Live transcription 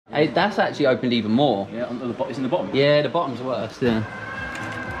Hey, that's actually opened even more. Yeah, it's in the bottom. Yeah, the bottom's worse. Yeah.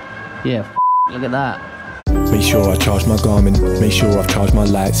 Yeah. Look at that. Make sure I charge my Garmin, make sure I've charged my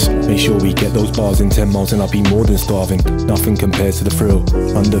lights. Make sure we get those bars in 10 miles and I'll be more than starving. Nothing compares to the thrill,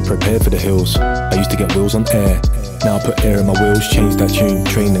 under-prepared for the hills. I used to get wheels on air, now I put air in my wheels. Change that tune,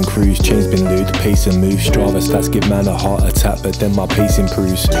 train and cruise. Chains been lewd, pace and move. Strava stats give man a heart attack, but then my pace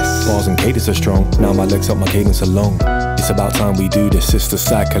improves. Bars and cadence are strong, now my legs up, my cadence are long. It's about time we do this, it's the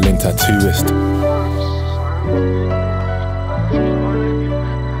cycling tattooist.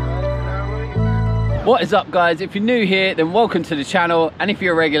 What is up, guys? If you're new here, then welcome to the channel, and if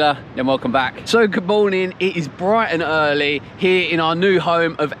you're a regular, then welcome back. So good morning, it is bright and early here in our new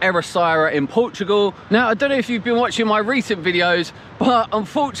home of Ericeira in Portugal. Now, I don't know if you've been watching my recent videos, but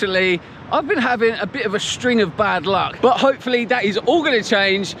unfortunately I've been having a bit of a string of bad luck, but hopefully that is all going to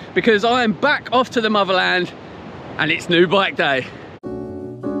change because I am back off to the motherland and it's new bike day.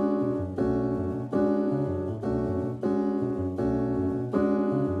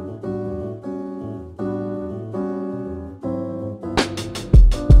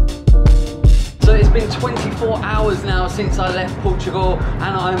 It's been 24 hours now since I left Portugal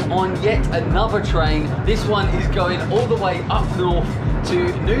and I'm on yet another train. This one is going all the way up north to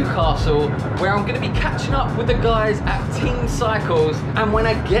Newcastle, where I'm going to be catching up with the guys at Team Cycles, and when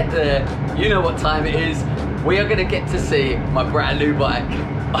I get there, you know what time it is, we are going to get to see my brand new bike.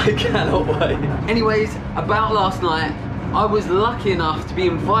 I cannot wait. Anyways, about last night, I was lucky enough to be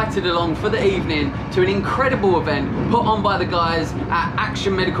invited along for the evening to an incredible event put on by the guys at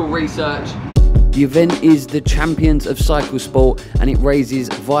Action Medical Research. The event is the Champions of Cycle Sport, and it raises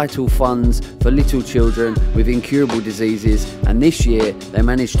vital funds for little children with incurable diseases, and this year they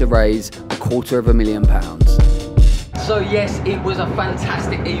managed to raise £250,000. So yes, it was a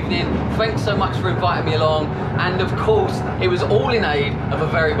fantastic evening. Thanks so much for inviting me along, and of course it was all in aid of a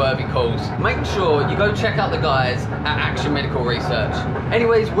very worthy cause. Make sure you go check out the guys at Action Medical Research.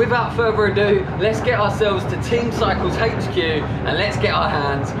 Anyways, without further ado, let's get ourselves to Team Cycles HQ and let's get our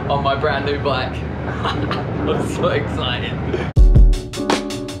hands on my brand new bike. I'm so excited.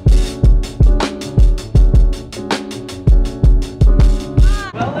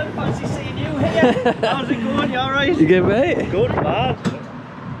 Well then, fancy seeing you here. How's it going? You alright? You good, mate? Good, man.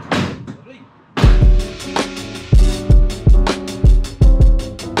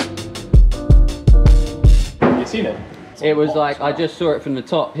 You seen it? It was like, I just saw it from the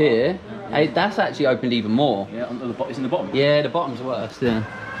top here. Hey, that's actually opened even more. Yeah, it's in the bottom. Yeah, the bottom's worse, yeah.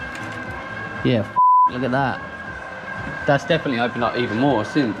 Yeah, look at that. That's definitely opened up even more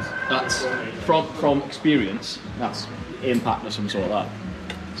since. That's from experience. That's impact or some sort of that.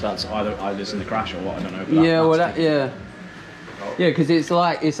 So that's either it's in the crash or what, I don't know. But Yeah, well, yeah, because it's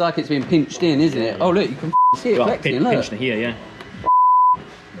like it's been pinched in, isn't it? Oh look, you can see it flexing. Look. Pinched here, yeah.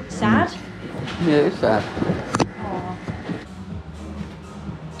 Sad? Yeah, it's sad.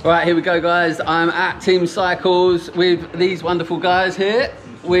 Right, here we go, guys. I'm at Team Cycles with these wonderful guys here.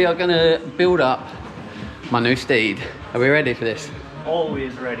 We are gonna build up my new steed. Are we ready for this?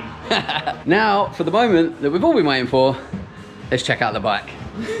 Always ready. Now, for the moment that we've all been waiting for, let's check out the bike.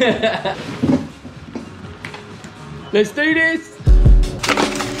 Let's do this.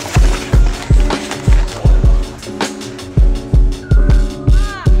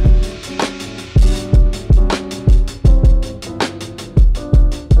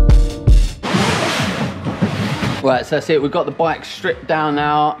 Right, so that's it. We've got the bike stripped down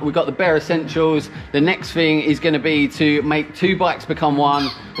now. We've got the bare essentials. The next thing is going to be to make two bikes become one.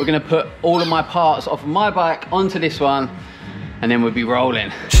 We're going to put all of my parts off of my bike onto this one, and then we'll be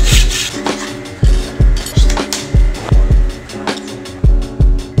rolling.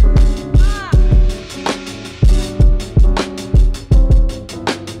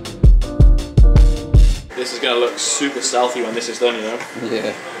 This is going to look super stealthy when this is done, you know?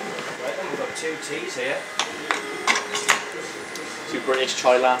 Yeah. We've got two teas here. Two British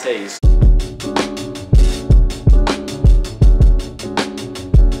chai lattes.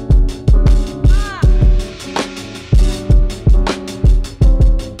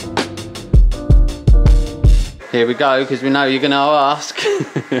 Here we go, because we know you're going to ask.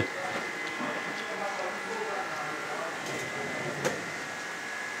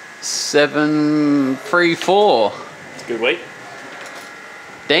 734. It's a good weight.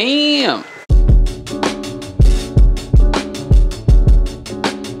 Damn.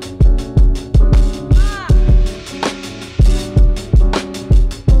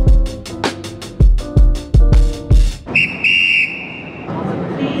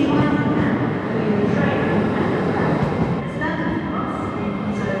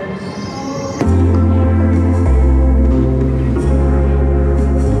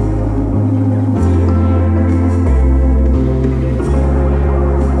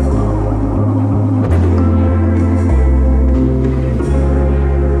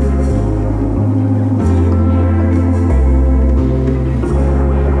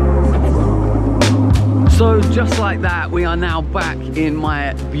 So just like that, we are now back in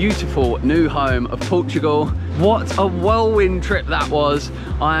my beautiful new home of Portugal. What a whirlwind trip that was.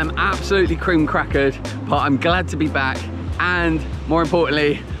 I am absolutely cream crackered, but I'm glad to be back. And more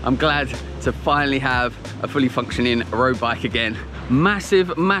importantly, I'm glad to finally have a fully functioning road bike again.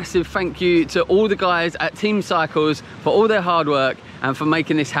 Massive, massive thank you to all the guys at Team Cycles for all their hard work and for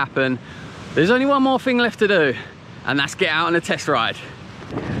making this happen. There's only one more thing left to do, and that's get out on a test ride.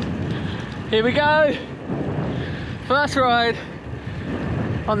 Here we go. First ride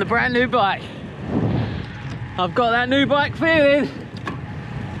on the brand new bike. I've got that new bike feeling.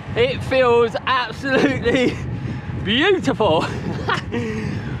 It feels absolutely beautiful.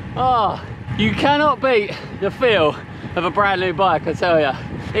 Oh, you cannot beat the feel of a brand new bike, I tell you.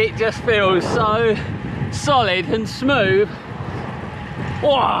 It just feels so solid and smooth.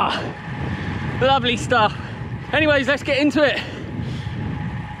 Wow, lovely stuff. Anyways, let's get into it.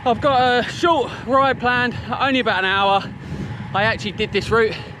 I've got a short ride planned, only about an hour. I actually did this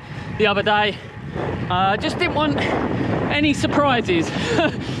route the other day. Just didn't want any surprises,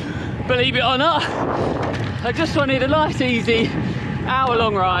 believe it or not. I just wanted a nice, easy,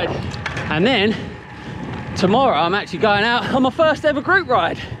 hour-long ride. And then, tomorrow I'm actually going out on my first ever group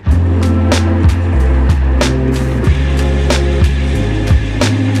ride.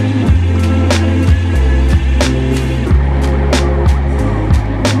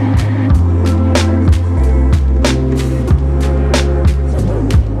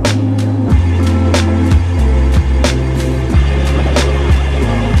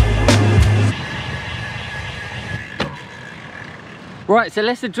 Right, so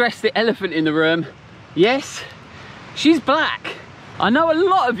let's address the elephant in the room. Yes, she's black. I know a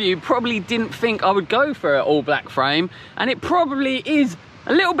lot of you probably didn't think I would go for an all black frame, and it probably is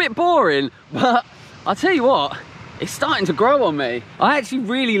a little bit boring, but I'll tell you what, it's starting to grow on me. I actually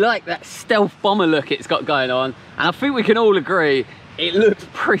really like that stealth bomber look it's got going on, and I think we can all agree it looks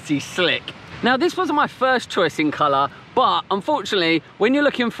pretty slick. Now, this wasn't my first choice in colour, but unfortunately, when you're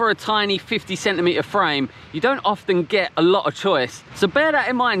looking for a tiny 50cm frame, you don't often get a lot of choice. So bear that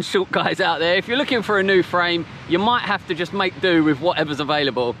in mind, short guys out there. If you're looking for a new frame, you might have to just make do with whatever's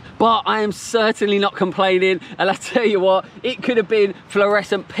available. But I am certainly not complaining, and I tell you what, it could have been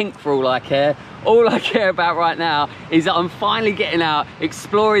fluorescent pink for all I care. All I care about right now is that I'm finally getting out,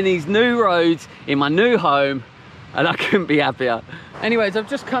 exploring these new roads in my new home, and I couldn't be happier. Anyways, I've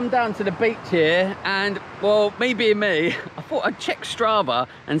just come down to the beach here, and well, me being me, I thought I'd check Strava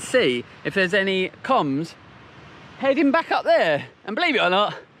and see if there's any comms heading back up there. And believe it or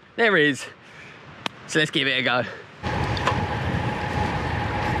not, there is. So let's give it a go.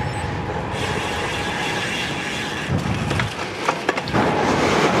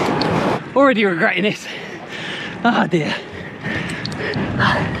 Already regretting this. Oh dear.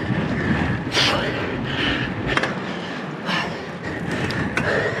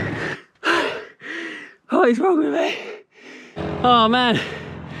 What is wrong with me? Oh man,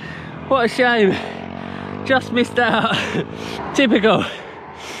 what a shame. Just missed out. Typical.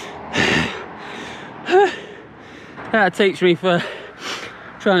 That'll teach me for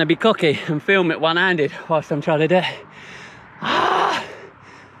trying to be cocky and film it one-handed whilst I'm trying to do it.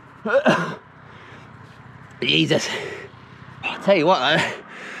 Jesus. I'll tell you what though,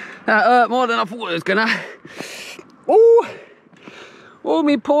 that hurt more than I thought it was gonna. Ooh, all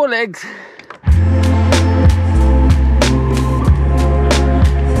me poor legs.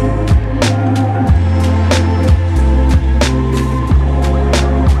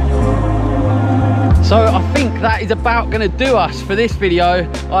 So I think that is about going to do us for this video.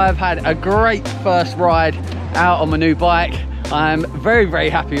 I've had a great first ride out on my new bike. I'm very, very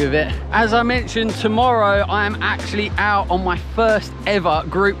happy with it. As I mentioned, tomorrow I'm actually out on my first ever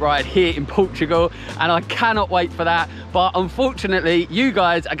group ride here in Portugal, and I cannot wait for that. But unfortunately, you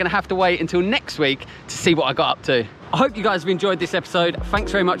guys are going to have to wait until next week to see what I got up to. I hope you guys have enjoyed this episode.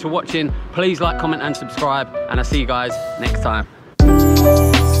 Thanks very much for watching. Please like, comment and subscribe, and I'll see you guys next time.